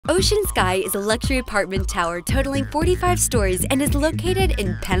Ocean Sky is a luxury apartment tower totaling 45 stories and is located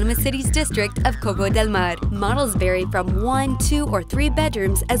in Panama City's district of Coco del Mar. Models vary from 1, 2, or 3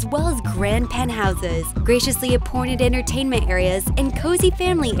 bedrooms as well as grand penthouses. Graciously appointed entertainment areas and cozy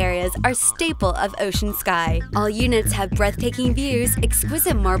family areas are staple of Ocean Sky. All units have breathtaking views,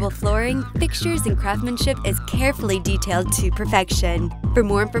 exquisite marble flooring, fixtures, and craftsmanship is carefully detailed to perfection. For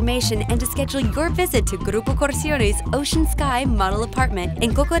more information and to schedule your visit to Grupo Corciones' Ocean Sky Model Apartment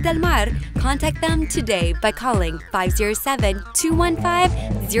in Coco del Mar, contact them today by calling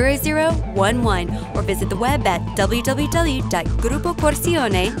 507-215-0011 or visit the web at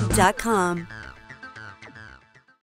www.grupocorcione.com.